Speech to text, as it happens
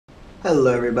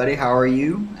Hello everybody, how are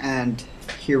you? And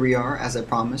here we are, as I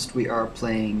promised, we are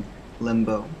playing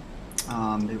Limbo.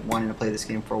 Been wanting to play this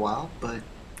game for a while, but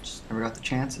just never got the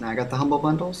chance, and I got the Humble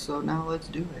Bundle, so now let's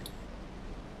do it.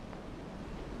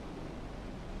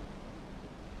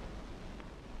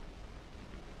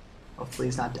 Hopefully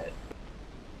he's not dead.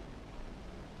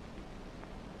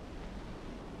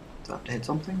 Do I have to hit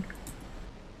something?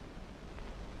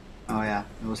 Oh yeah,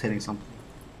 it was hitting something.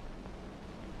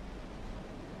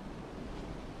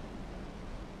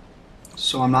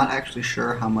 So I'm not actually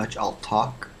sure how much I'll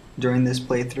talk during this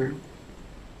playthrough,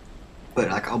 but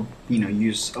like I'll,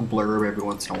 use a blurb every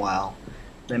once in a while.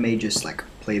 I may just like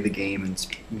play the game and,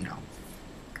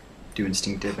 do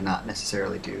instinctive and not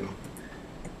necessarily do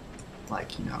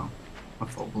like, a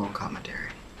full-blown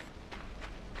commentary.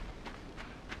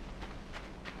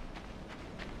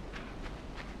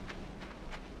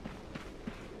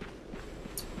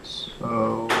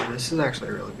 So this is actually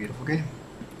a really beautiful game.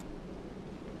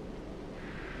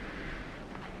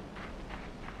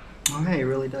 Oh hey, it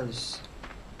really does.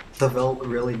 The Velvet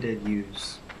really did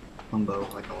use Limbo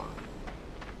like a lot.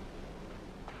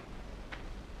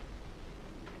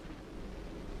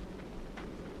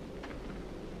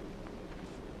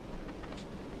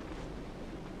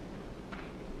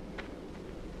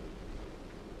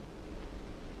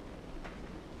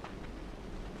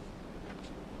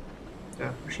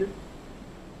 Yeah, push it.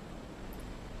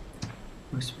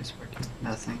 No space bar key.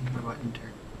 Nothing. What about enter?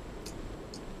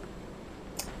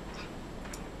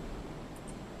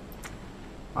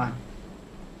 Fine.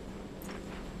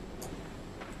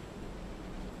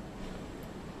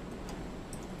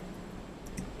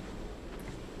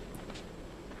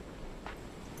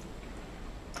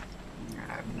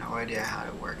 I have no idea how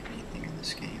to work anything in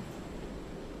this game.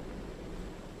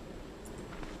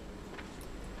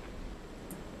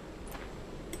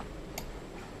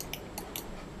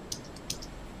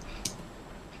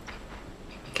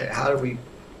 Okay, how do we...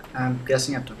 I'm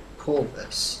guessing I have to pull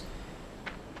this,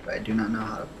 but I do not know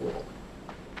how to pull.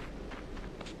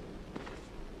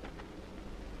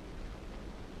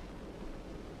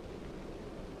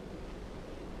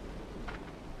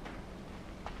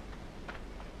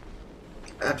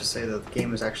 I have to say that the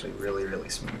game is actually really, really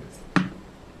smooth.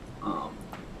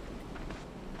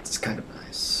 It's kind of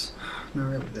nice. No,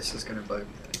 really, this is gonna bug me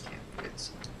that I can't get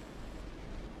some.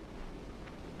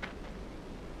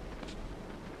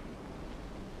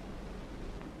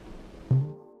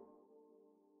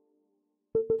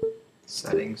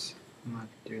 Settings. I'm gonna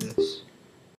do this.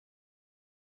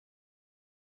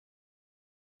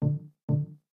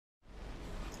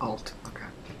 Alt. Okay.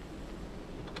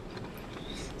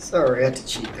 Sorry, I had to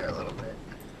cheat there a little bit.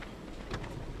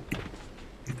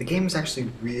 The game is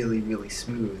actually really, really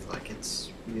smooth. Like,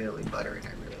 it's really buttery and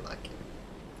I really like it.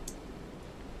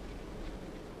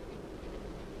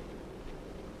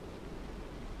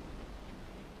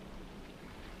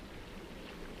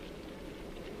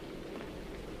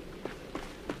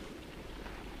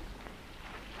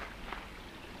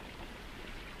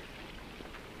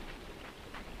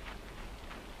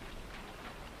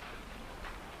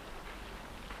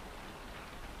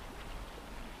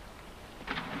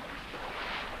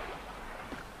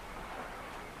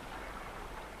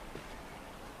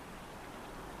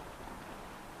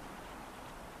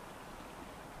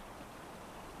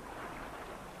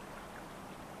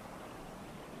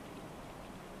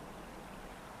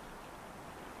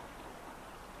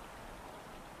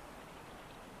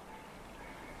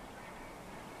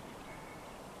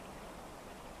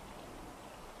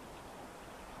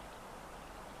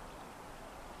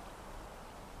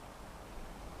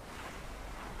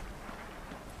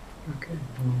 Okay,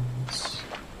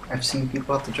 I've seen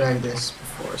people have to drag this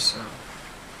before, so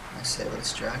I say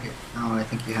let's drag it. Oh, I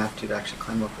think you have to actually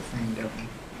climb up the thing, don't you?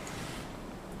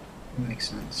 That makes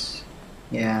sense.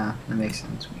 Yeah, that makes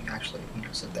sense when you actually,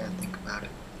 sit there and think about it.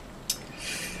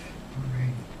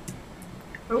 Alright.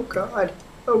 Oh god!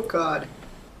 Oh god!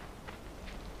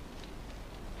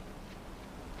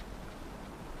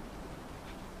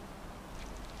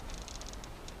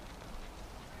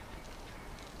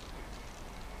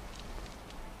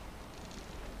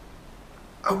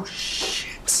 Oh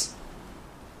shit!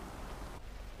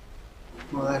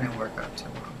 Well, that didn't work out too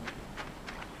well.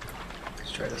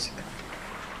 Let's try this again.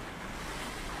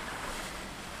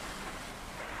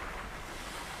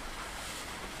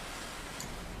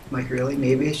 Like, really?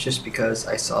 Maybe it's just because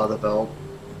I saw the Veld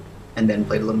and then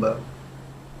played Limbo,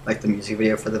 like the music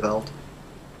video for the Veld.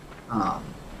 Um,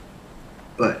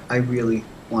 but I really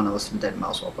want to listen to Dead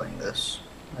Mouse while playing this.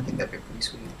 I think that'd be pretty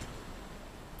sweet.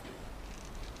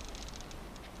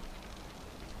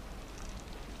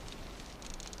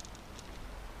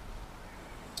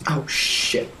 Oh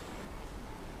shit.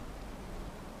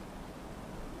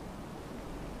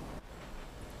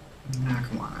 Nah,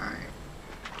 come on, alright.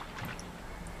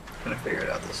 I'm gonna figure it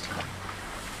out this time.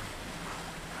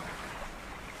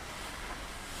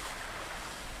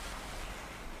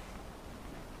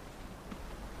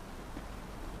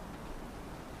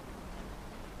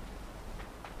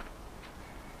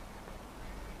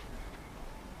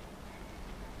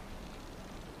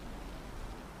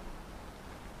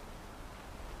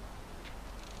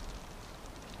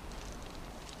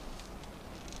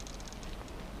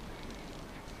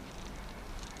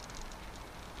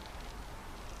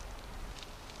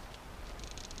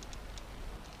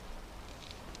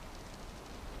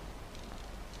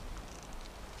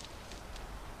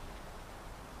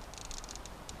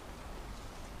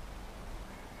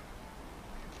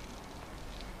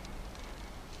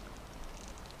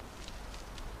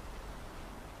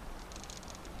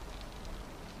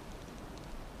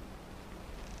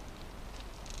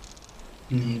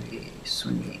 Maybe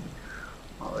swinging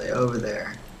all the way over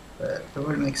there, but it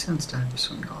wouldn't make sense to have you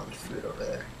swing all the food over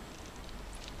there.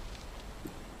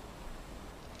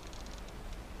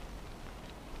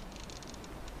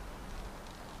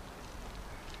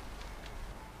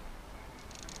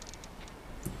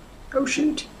 Oh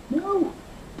shoot! No!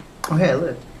 Oh hey, I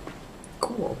live.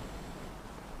 Cool.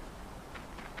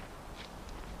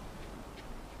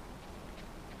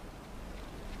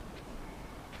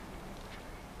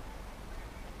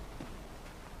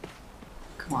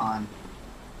 Come on.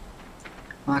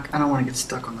 I don't want to get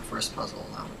stuck on the first puzzle.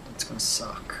 That's gonna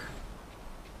suck.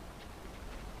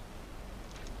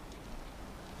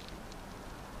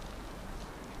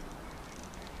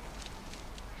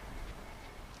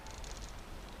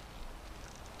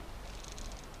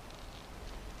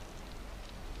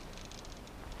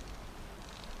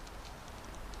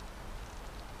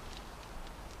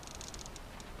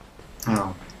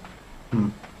 Oh. Hmm.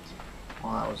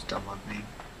 Well, that was dumb of me.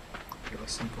 It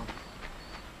was simple.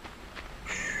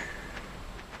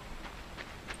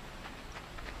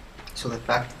 So the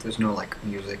fact that there's no like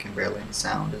music and barely any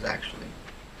sound is actually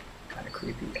kind of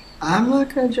creepy. I'm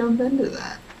not gonna jump into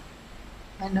that.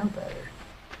 I know better.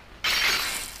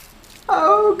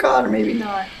 Oh god, or maybe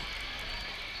not.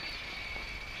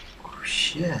 Oh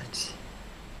shit.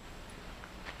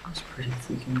 That was pretty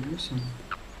freaking gruesome.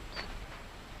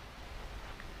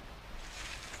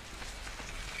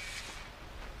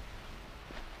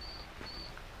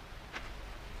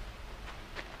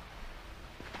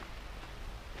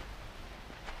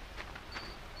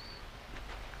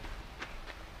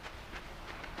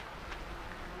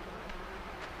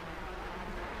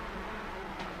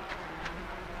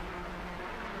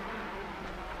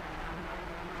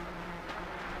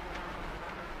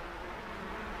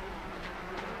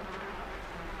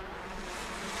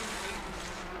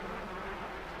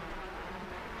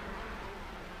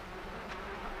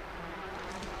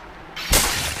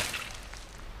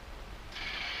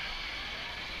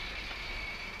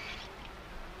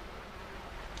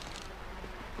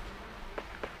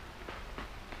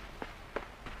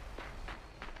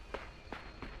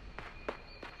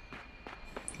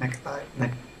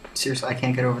 Like, seriously, I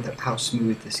can't get over how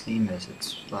smooth this game is.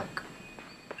 It's like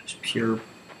just pure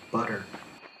butter.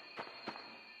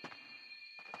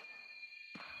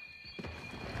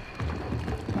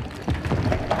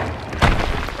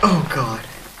 Oh god.